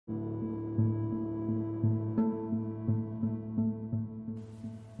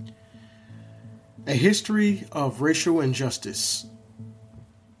A history of racial injustice.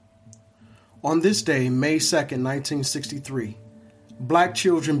 On this day, May 2nd, 1963, black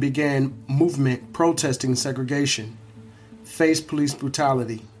children began movement protesting segregation, faced police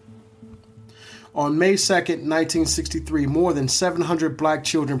brutality. On May 2nd, 1963, more than 700 black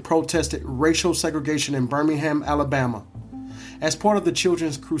children protested racial segregation in Birmingham, Alabama, as part of the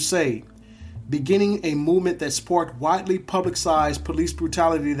Children's Crusade, beginning a movement that sparked widely publicized police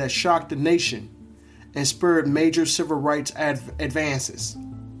brutality that shocked the nation and spurred major civil rights advances.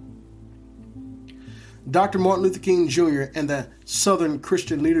 Dr. Martin Luther King Jr. and the Southern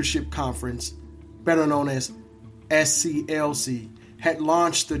Christian Leadership Conference, better known as SCLC, had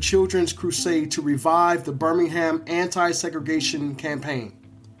launched the Children's Crusade to revive the Birmingham anti-segregation campaign.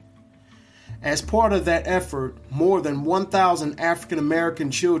 As part of that effort, more than 1,000 African American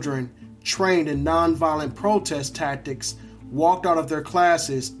children trained in nonviolent protest tactics walked out of their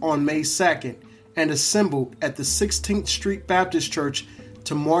classes on May 2nd and assembled at the 16th Street Baptist Church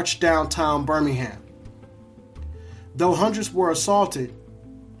to march downtown Birmingham. Though hundreds were assaulted,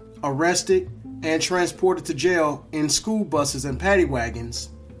 arrested, and transported to jail in school buses and paddy wagons,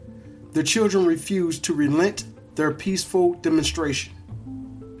 the children refused to relent their peaceful demonstration.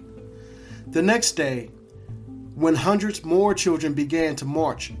 The next day, when hundreds more children began to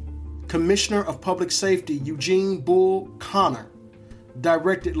march, Commissioner of Public Safety Eugene Bull Connor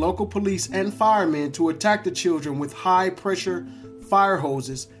directed local police and firemen to attack the children with high-pressure fire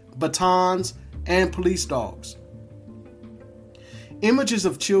hoses, batons, and police dogs. Images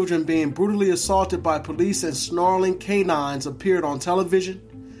of children being brutally assaulted by police and snarling canines appeared on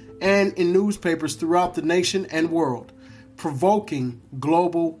television and in newspapers throughout the nation and world, provoking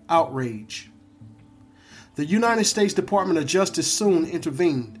global outrage. The United States Department of Justice soon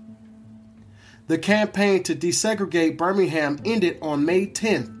intervened. The campaign to desegregate Birmingham ended on May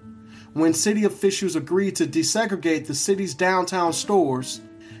 10th, when city officials agreed to desegregate the city's downtown stores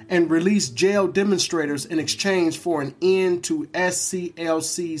and release jailed demonstrators in exchange for an end to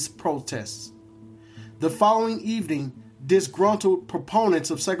SCLC's protests. The following evening, disgruntled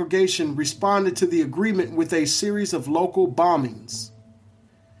proponents of segregation responded to the agreement with a series of local bombings.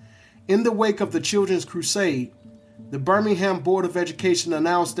 In the wake of the Children's Crusade, the Birmingham Board of Education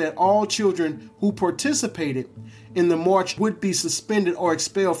announced that all children who participated in the march would be suspended or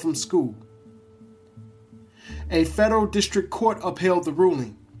expelled from school. A federal district court upheld the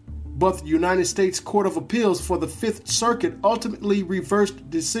ruling, but the United States Court of Appeals for the Fifth Circuit ultimately reversed the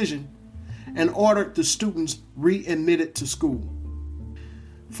decision and ordered the students readmitted to school.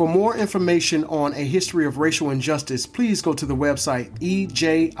 For more information on a history of racial injustice, please go to the website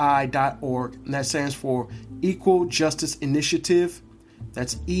eji.org, and that stands for Equal Justice Initiative.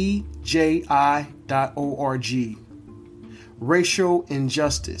 That's eji.org. Racial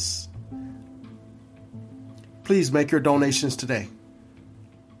injustice. Please make your donations today.